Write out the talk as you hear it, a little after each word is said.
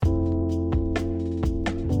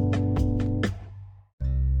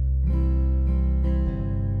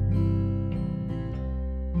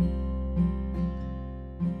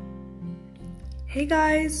Hey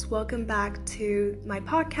guys, welcome back to my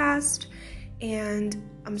podcast, and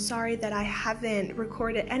I'm sorry that I haven't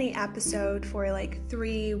recorded any episode for like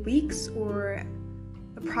 3 weeks or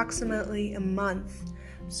approximately a month.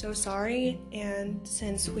 So sorry, and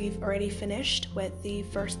since we've already finished with the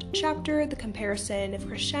first chapter, the comparison of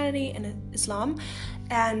Christianity and Islam,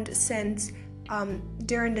 and since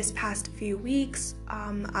during this past few weeks,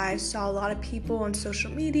 I saw a lot of people on social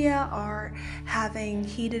media are having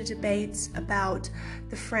heated debates about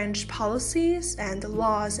the French policies and the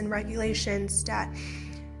laws and regulations that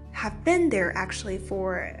have been there actually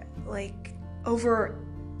for like over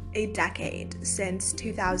a decade, since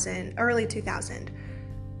early 2000.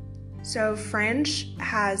 So French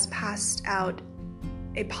has passed out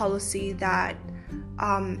a policy that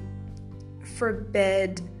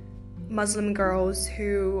forbid Muslim girls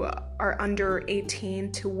who are under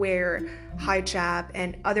 18 to wear hijab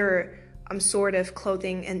and other sort of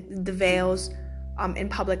clothing and the veils in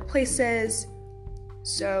public places.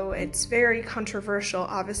 So it's very controversial,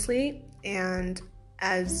 obviously, and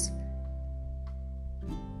as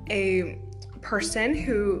a person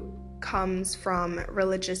who comes from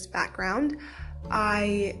religious background,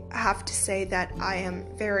 I have to say that I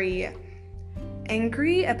am very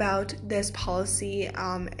angry about this policy,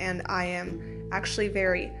 and I am actually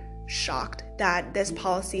very shocked that this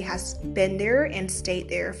policy has been there and stayed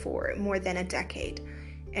there for more than a decade,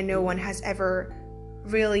 and no one has ever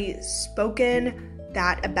really spoken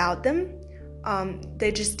that about them.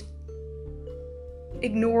 They just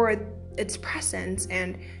ignore its presence,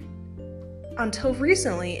 and until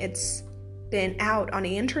recently it's been out on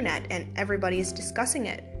the internet and everybody is discussing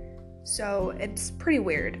it. So it's pretty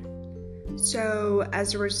weird. So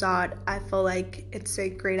as a result, I feel like it's a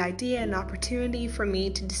great idea and opportunity for me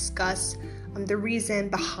to discuss the reason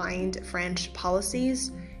behind French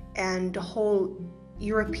policies and the whole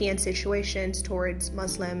European situations towards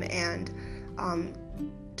Muslim and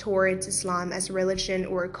towards Islam as a religion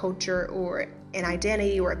or a culture or an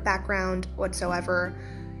identity or a background whatsoever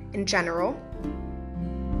in general.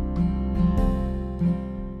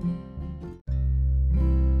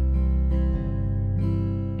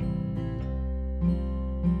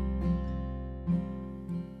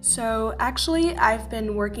 So actually, I've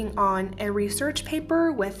been working on a research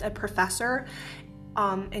paper with a professor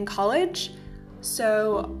in college.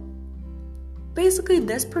 So basically,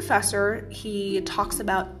 this professor, he talks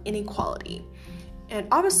about inequality. And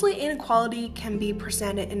obviously, inequality can be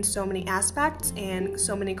presented in so many aspects, and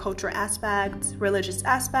so many cultural aspects, religious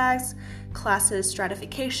aspects, classes,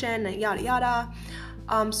 stratification, and yada yada.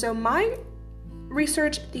 So my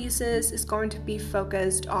research thesis is going to be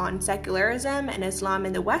focused on secularism and Islam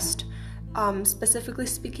in the West. Specifically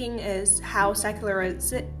speaking, is how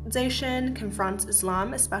secularization confronts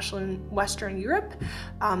Islam, especially in Western Europe,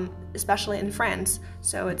 especially in France.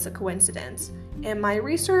 So it's a coincidence. And my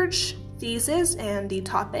research thesis and the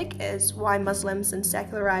topic is why Muslims in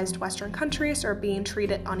secularized Western countries are being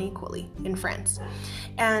treated unequally in France.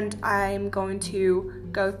 And I'm going to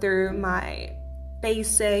go through my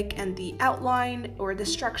basic and the outline or the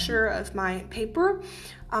structure of my paper,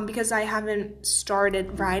 because I haven't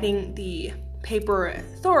started writing the paper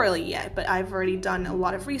thoroughly yet, but I've already done a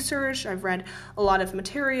lot of research, I've read a lot of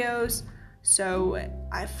materials, so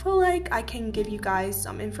I feel like I can give you guys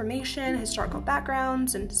some information, historical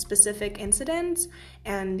backgrounds, and specific incidents,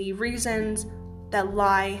 and the reasons that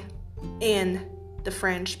lie in the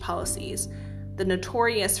French policies, the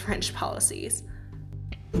notorious French policies.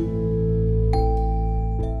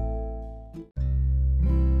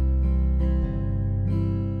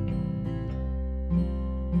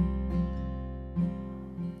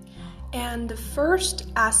 And the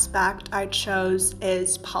first aspect I chose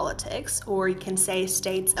is politics, or you can say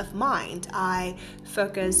states of mind. I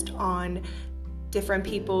focused on different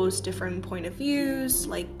people's different point of views,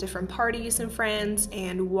 like different parties in France,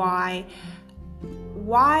 and why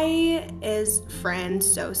is France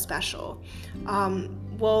so special?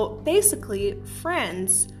 Well, basically,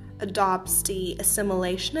 France adopts the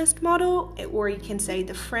assimilationist model, or you can say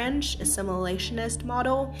the French assimilationist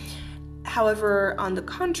model. However, on the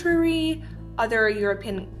contrary, other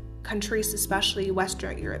European countries, especially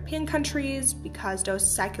Western European countries, because those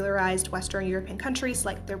secularized Western European countries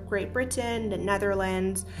like the Great Britain, the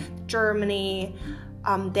Netherlands, Germany,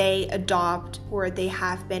 they adopt, or they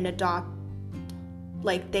have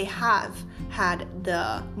had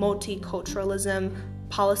the multiculturalism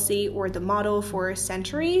policy or the model for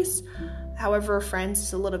centuries. However, France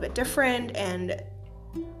is a little bit different, and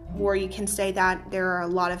or you can say that there are a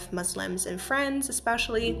lot of Muslims in France,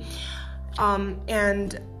 especially,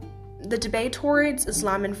 and the debate towards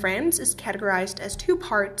Islam in France is categorized as two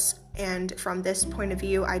parts and from this point of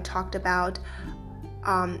view, I talked about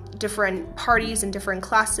different parties and different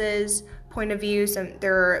classes, point of views, and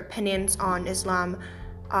their opinions on Islam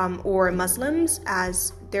or Muslims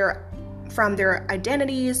as from their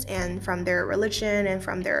identities and from their religion and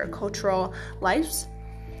from their cultural lives.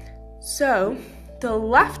 So, the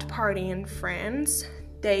left party in France,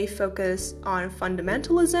 they focus on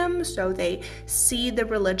fundamentalism, so they see the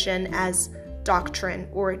religion as doctrine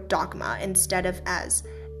or dogma instead of as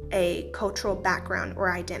a cultural background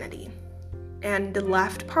or identity. And the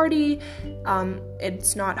left party,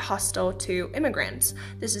 it's not hostile to immigrants.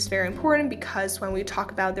 This is very important because when we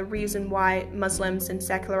talk about the reason why Muslims in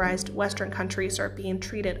secularized Western countries are being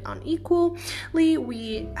treated unequally,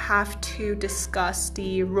 we have to discuss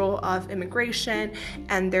the role of immigration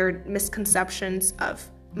and their misconceptions of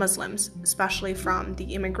Muslims, especially from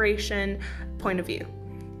the immigration point of view.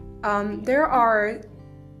 There are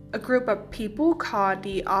a group of people called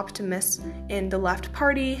the optimists in the left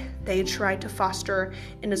party. They try to foster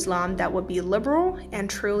an Islam that would be liberal and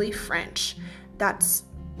truly French. That's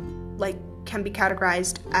can be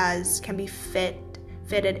categorized as can be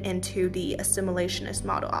fitted into the assimilationist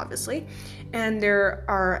model, obviously. And there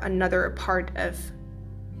are another part of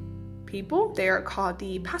people, they are called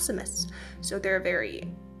the pessimists. So they're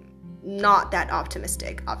very not that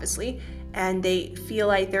optimistic, obviously. And they feel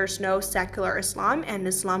like there's no secular Islam and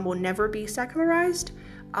Islam will never be secularized.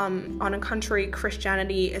 On a country,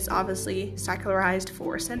 Christianity is obviously secularized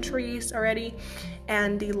for centuries already.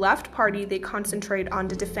 And the left party, they concentrate on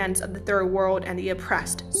the defense of the third world and the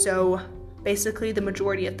oppressed. So basically the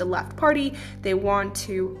majority of the left party, they want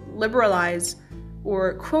to liberalize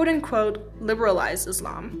or quote unquote liberalize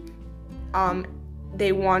Islam.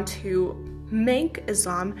 They want to make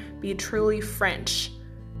Islam be truly French.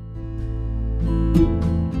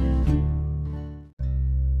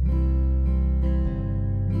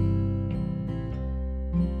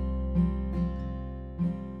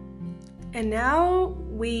 And now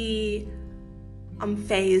we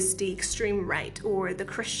face the extreme right or the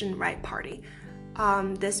Christian right party.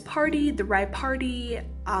 This party, the right party,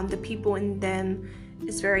 the people in them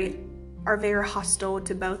are very hostile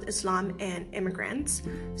to both Islam and immigrants.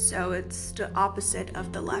 So it's the opposite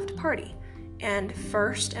of the left party. And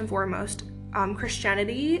first and foremost,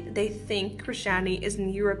 Christianity, they think Christianity is an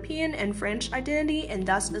European and French identity, and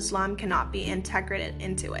thus Islam cannot be integrated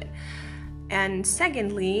into it. And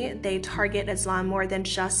secondly, they target Islam more than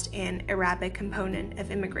just an Arabic component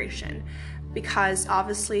of immigration, because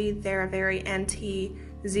obviously they're very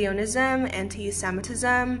anti-Zionism,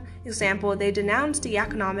 anti-Semitism. Example, they denounced the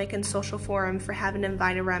Economic and Social Forum for having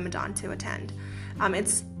invited Ramadan to attend.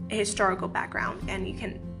 It's a historical background, and you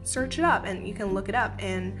can search it up, and you can look it up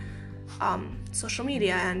in social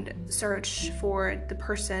media and search for the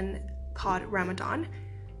person called Ramadan.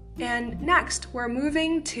 And next, we're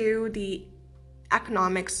moving to the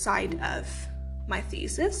economic side of my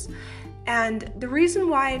thesis. And the reason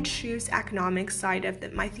why I choose economic side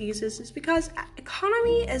of my thesis is because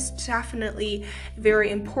economy is definitely a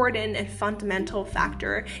very important and fundamental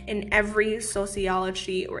factor in every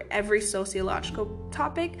sociology or every sociological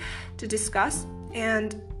topic to discuss.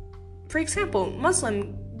 And for example,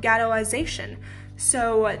 Muslim ghettoization.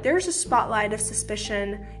 So there's a spotlight of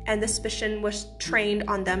suspicion, and the suspicion was trained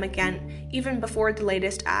on them again even before the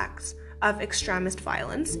latest acts of extremist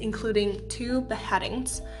violence, including 2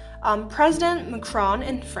 beheadings. President Macron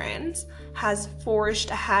in France has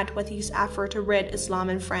forged ahead with his effort to rid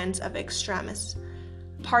Islam and France of extremists,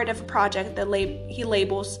 part of a project that he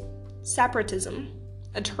labels separatism,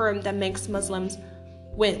 a term that makes Muslims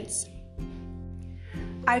wince.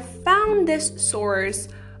 I found this source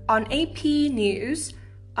on AP News.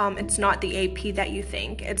 It's not the AP that you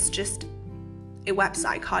think, it's just a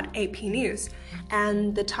website called AP News,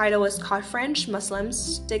 and the title is called French Muslims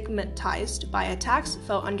Stigmatized by Attacks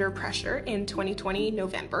Fell Under Pressure in 2020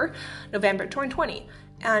 November 2020,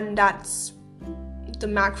 and that's the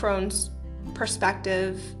Macron's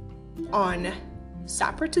perspective on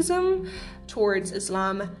separatism towards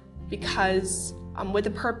Islam, because with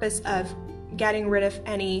the purpose of getting rid of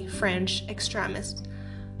any French extremists,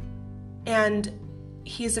 and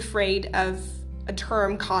he's afraid of a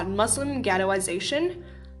term called Muslim ghettoization,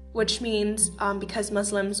 which means because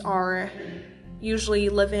Muslims are usually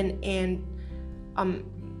living in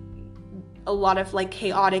a lot of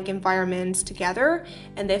chaotic environments together,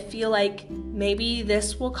 and they feel like maybe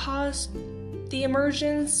this will cause the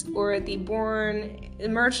emergence or the born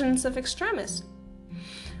emergence of extremists.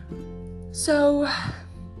 So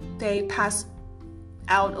they pass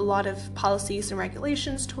out a lot of policies and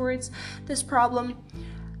regulations towards this problem.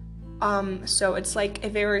 So it's like a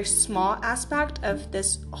very small aspect of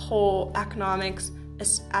this whole economics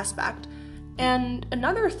aspect. And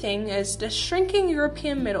another thing is the shrinking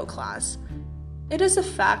European middle class. It is a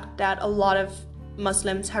fact that a lot of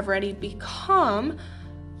Muslims have already become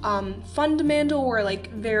fundamental or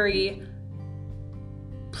like very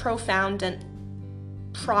profound and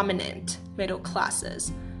prominent middle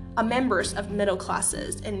classes, members of middle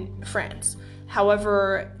classes in France.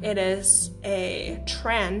 However, it is a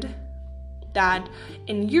trend that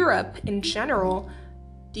in Europe in general,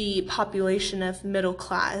 the population of middle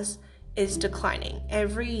class is declining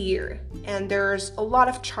every year. And there's a lot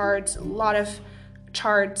of charts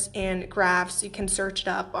and graphs. You can search it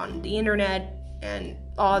up on the internet, and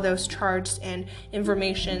all those charts and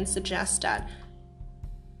information suggest that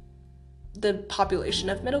the population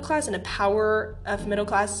of middle class and the power of middle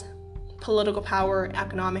class, political power,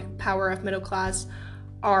 economic power of middle class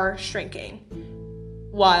are shrinking,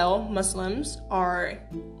 while Muslims are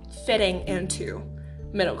fitting into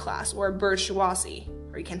middle class or bourgeoisie,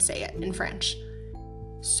 or you can say it in French.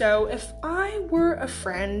 So if I were a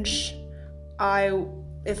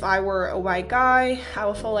white guy, I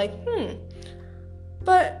would feel like,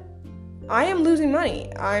 but I am losing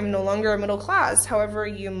money. I'm no longer a middle class. However,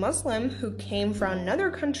 you Muslim who came from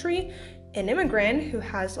another country, an immigrant who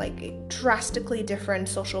has like a drastically different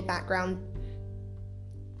social background,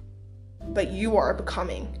 but you are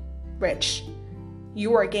becoming rich.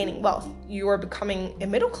 You are gaining wealth. You are becoming a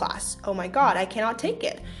middle class. Oh my God, I cannot take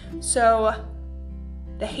it. So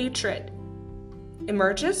the hatred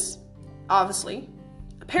emerges, obviously,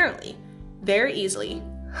 apparently, very easily.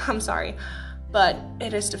 I'm sorry, but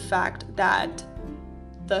it is the fact that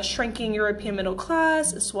the shrinking European middle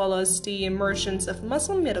class, as well as the emergence of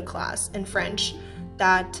Muslim middle class in French,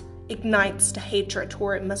 that ignites the hatred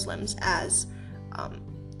toward Muslims as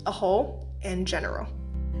a whole in general.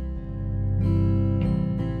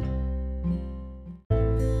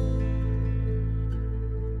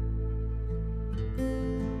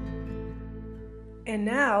 And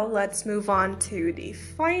now let's move on to the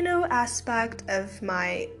final aspect of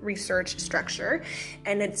my research structure,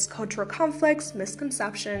 and it's cultural conflicts,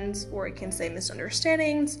 misconceptions, or you can say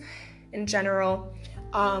misunderstandings in general.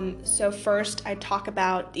 So first I talk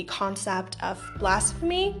about the concept of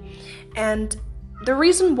blasphemy, and the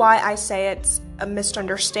reason why I say it's a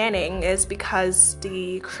misunderstanding is because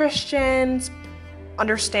the Christians'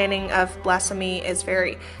 understanding of blasphemy is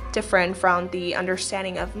very different from the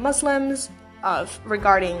understanding of Muslims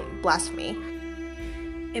regarding blasphemy.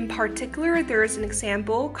 In particular, there is an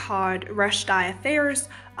example called Rushdie Affairs.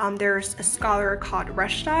 There's a scholar called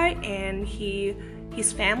Rushdie, and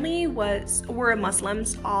his family were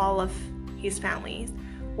Muslims. All of his family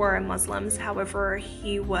were Muslims. However,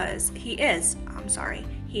 he is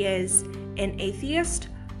an atheist.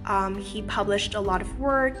 He published a lot of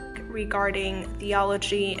work regarding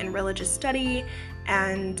theology and religious study,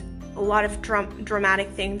 and a lot of dramatic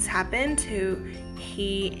things happened to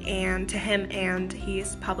him and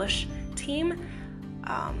his published team.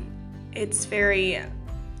 It's very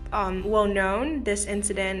well known. This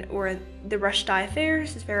incident, or the Rushdie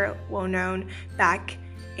Affairs, is very well known back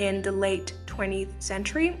in the late 20th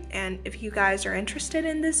century. And if you guys are interested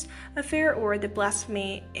in this affair or the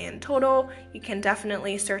blasphemy in total, you can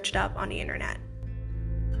definitely search it up on the internet.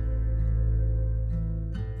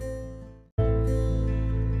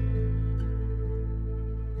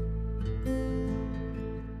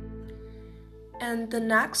 And the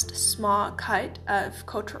next small cut of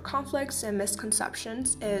cultural conflicts and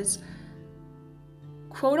misconceptions is,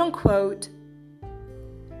 quote-unquote,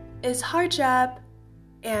 is hijab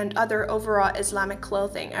and other overall Islamic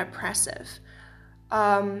clothing oppressive?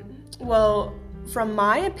 Well, from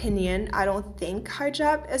my opinion, I don't think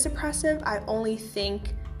hijab is oppressive. I only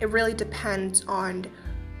think it really depends on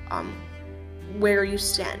where you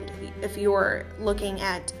stand. If you're looking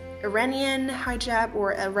at Iranian hijab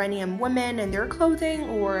or Iranian women and their clothing,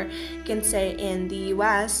 or you can say in the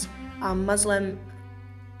US, Muslim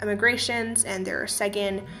immigrations and their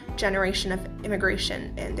second generation of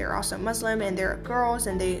immigration, and they're also Muslim and they're girls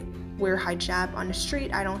and they wear hijab on the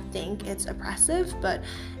street. I don't think it's oppressive, but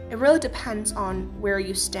it really depends on where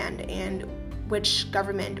you stand and which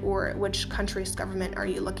government or which country's government are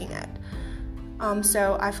you looking at.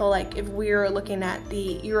 So I feel like if we're looking at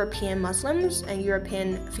the European Muslims and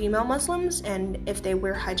European female Muslims, and if they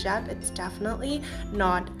wear hijab, it's definitely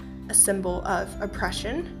not a symbol of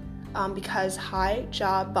oppression, because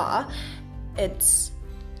hijab, it's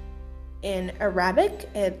in Arabic,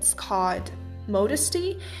 it's called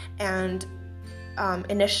modesty, and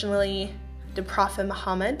initially the Prophet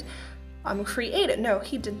Muhammad created. No,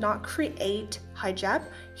 he did not create hijab.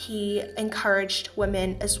 He encouraged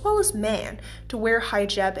women as well as men to wear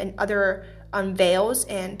hijab and other veils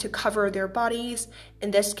and to cover their bodies.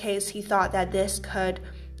 In this case, he thought that this could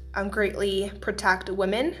greatly protect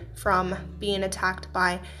women from being attacked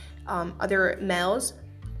by other males.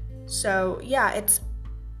 So yeah, it's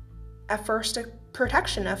at first a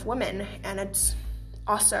protection of women, and it's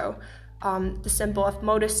also the symbol of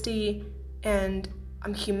modesty and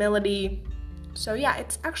humility. So yeah,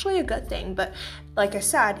 it's actually a good thing, but like I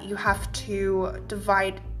said, you have to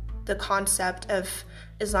divide the concept of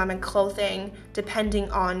Islamic clothing depending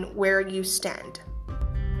on where you stand.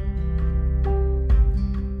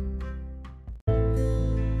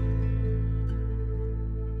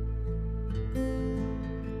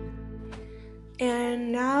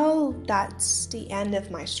 And now that's the end of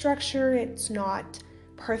my structure. It's not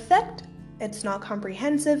perfect, it's not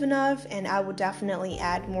comprehensive enough, and I will definitely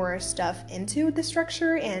add more stuff into the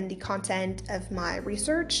structure and the content of my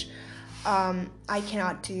research. I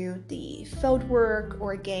cannot do the field work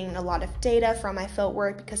or gain a lot of data from my field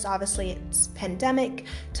work because obviously it's pandemic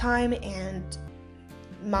time and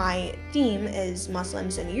my theme is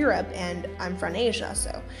Muslims in Europe and I'm from Asia,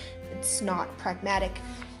 so it's not pragmatic.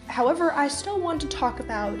 However, I still want to talk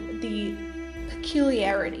about the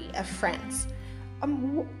peculiarity of France.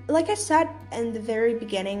 Like I said in the very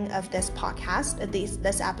beginning of this podcast,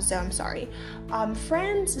 this episode,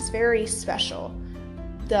 France is very special.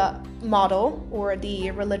 The model or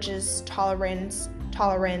the religious tolerance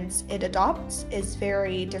it adopts is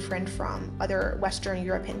very different from other Western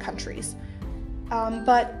European countries.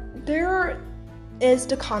 But there is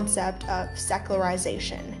the concept of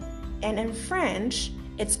secularization, and in French,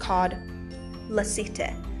 it's called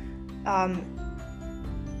laïcité.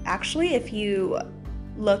 Actually, if you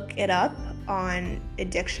look it up on a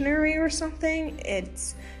dictionary or something,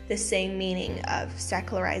 it's the same meaning of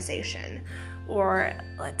secularization. Or,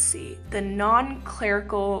 let's see, the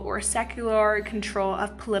non-clerical or secular control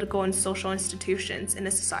of political and social institutions in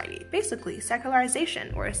a society. Basically,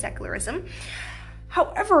 secularization or secularism.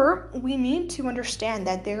 However, we need to understand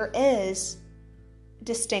that there is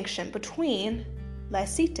distinction between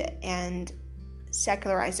laïcité and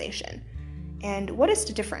secularization. And what is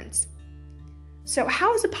the difference? So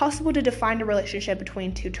how is it possible to define the relationship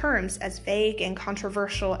between two terms as vague and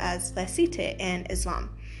controversial as laïcité and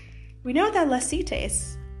Islam? We know that laïcité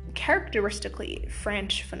is characteristically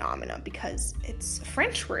French phenomenon because it's a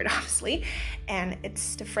French word, obviously, and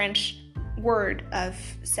it's the French word of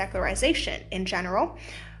secularization in general.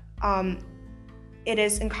 It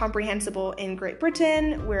is incomprehensible in Great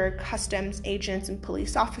Britain, where customs agents and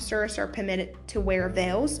police officers are permitted to wear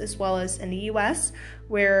veils, as well as in the US,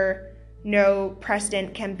 where no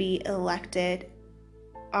president can be elected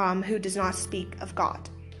who does not speak of God.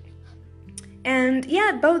 And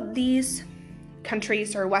yeah, both these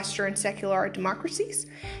countries are Western secular democracies,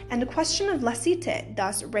 and the question of laïcité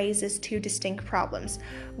thus raises two distinct problems.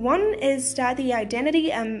 One is that the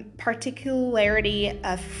identity and particularity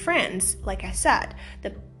of France, like I said,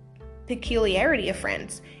 the peculiarity of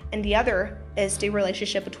France, and the other is the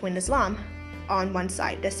relationship between Islam on one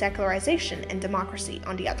side, the secularization and democracy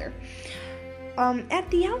on the other. At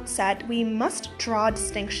the outset, we must draw a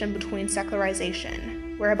distinction between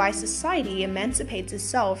secularization, whereby society emancipates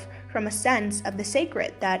itself from a sense of the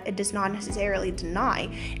sacred that it does not necessarily deny,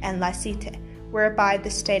 and laïcité, whereby the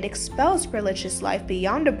state expels religious life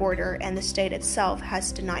beyond a border and the state itself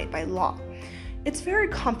has denied by law. It's very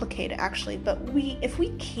complicated actually, but if we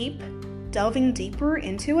keep delving deeper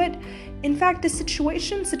into it, in fact, the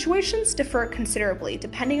situations differ considerably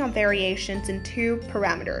depending on variations in two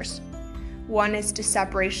parameters. One is the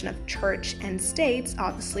separation of church and states,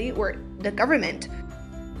 obviously, or the government,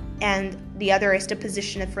 and the other is the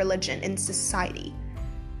position of religion in society.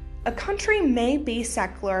 A country may be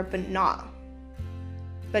secular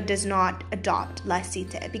but does not adopt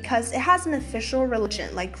laïcité because it has an official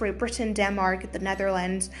religion like Great Britain, Denmark, the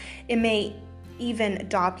Netherlands. It may even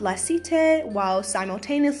adopt laïcité while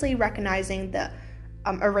simultaneously recognizing the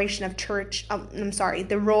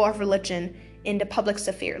the role of religion in the public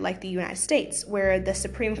sphere, like the United States, where the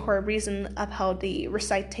Supreme Court recently upheld the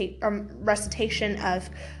recitation of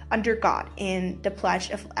Under God in the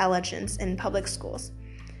Pledge of Allegiance in public schools.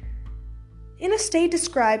 In a state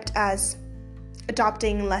described as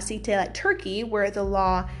adopting laïcité like Turkey, where the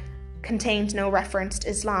law contains no reference to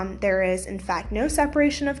Islam, there is in fact no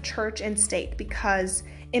separation of church and state because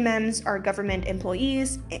imams are government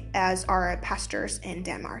employees, as are pastors in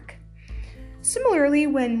Denmark. Similarly,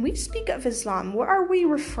 when we speak of Islam, what are we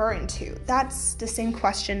referring to? That's the same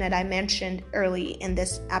question that I mentioned early in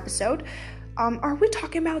this episode. Are we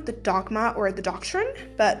talking about the dogma or the doctrine?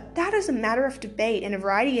 But that is a matter of debate and a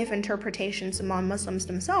variety of interpretations among Muslims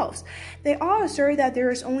themselves. They all assert that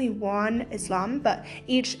there is only one Islam, but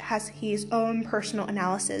each has his own personal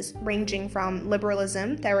analysis, ranging from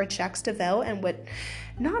liberalism that rejects the veil and would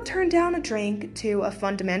not turn down a drink to a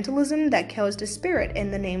fundamentalism that kills the spirit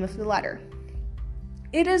in the name of the letter.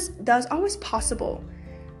 It is thus always possible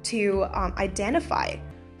to identify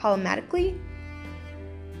polemically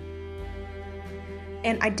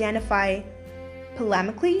and identify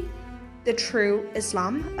polemically the true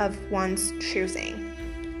Islam of one's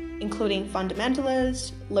choosing, including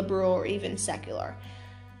fundamentalist, liberal, or even secular.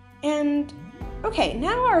 And okay,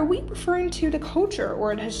 now are we referring to the culture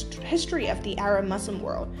or the history of the Arab Muslim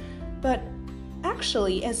world? But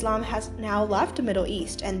actually, Islam has now left the Middle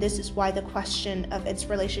East, and this is why the question of its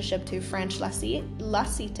relationship to French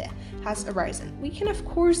laïcité has arisen. We can, of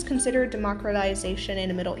course, consider democratization in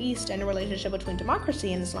the Middle East and the relationship between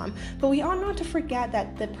democracy and Islam, but we ought not to forget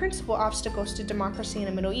that the principal obstacles to democracy in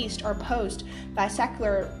the Middle East are posed by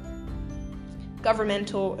secular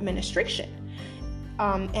governmental administration,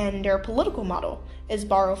 and their political model is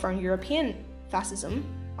borrowed from European fascism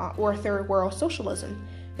or third world socialism,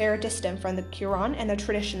 very distant from the Quran and the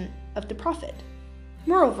tradition of the Prophet.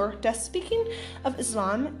 Moreover, thus speaking of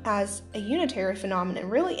Islam as a unitary phenomenon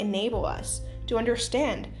really enable us to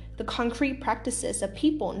understand the concrete practices of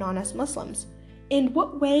people known as Muslims. In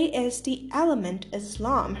what way is the element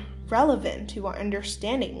Islam relevant to our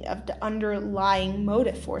understanding of the underlying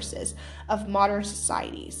motive forces of modern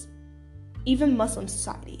societies, even Muslim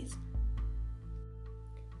societies?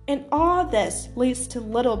 And all this leads to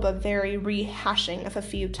little but very rehashing of a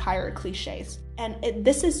few tired cliches. And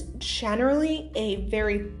this is generally a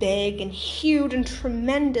very big and huge and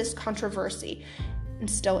tremendous controversy, and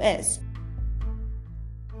still is.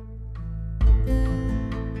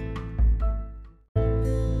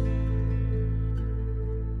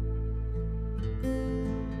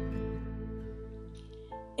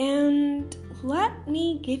 And let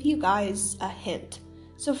me give you guys a hint.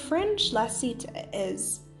 So French laïcité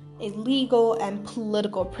is a legal and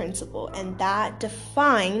political principle, and that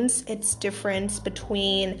defines its difference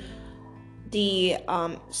between the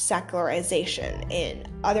secularization in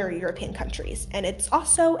other European countries. And it's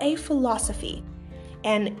also a philosophy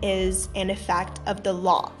and is an effect of the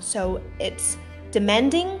law. So it's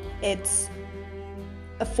demanding, it's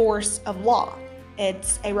a force of law,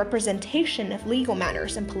 it's a representation of legal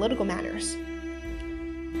manners and political manners.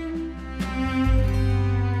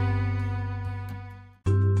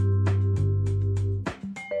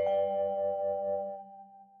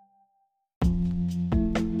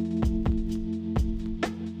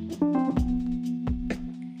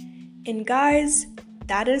 And guys,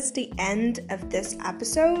 that is the end of this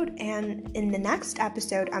episode, and in the next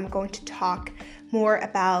episode I'm going to talk more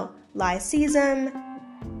about laïcism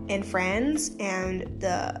in France and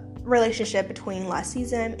the relationship between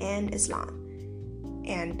laïcism and Islam,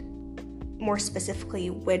 and more specifically,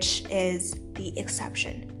 which is the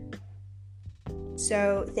exception.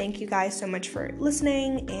 So thank you guys so much for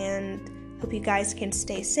listening, and hope you guys can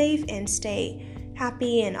stay safe and stay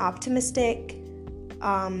happy and optimistic.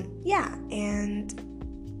 And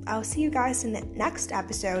I'll see you guys in the next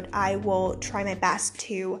episode. I will try my best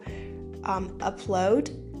to upload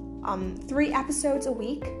 3 episodes a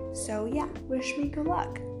week. So yeah, wish me good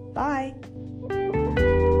luck. Bye.